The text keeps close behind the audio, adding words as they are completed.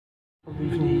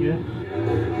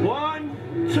1,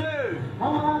 2.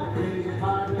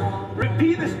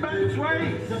 Repeat the spin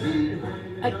twice.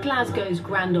 At Glasgow's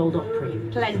Grand Old Opry,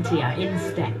 plenty are in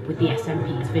step with the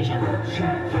SNP's vision.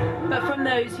 But from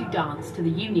those who dance to the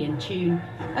Union tune,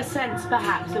 a sense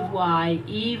perhaps of why,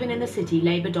 even in the city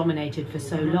Labour dominated for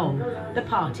so long, the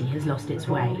party has lost its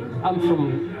way. I'm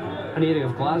from an area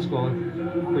of Glasgow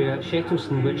where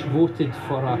Shettleston, which voted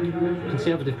for a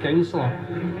Conservative councillor,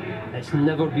 it's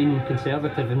never been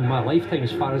Conservative in my lifetime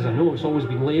as far as I know. It's always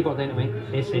been Labour, then it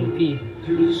went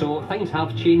SNP. So things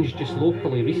have changed just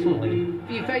locally recently.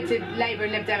 If you voted Labour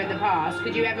and Lib Dem in the past,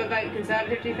 could you ever vote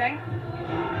Conservative, do you think?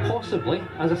 Possibly.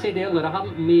 As I said earlier, I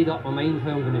haven't made up my mind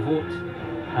how I'm going to vote.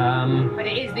 But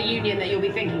it is the Union that you'll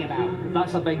be thinking about.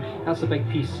 That's a big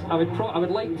piece. I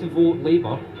would like to vote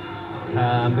Labour.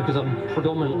 Because I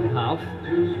predominantly have.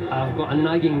 I've got a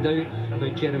nagging doubt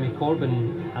about Jeremy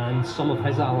Corbyn and some of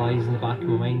his allies in the back of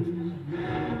my mind.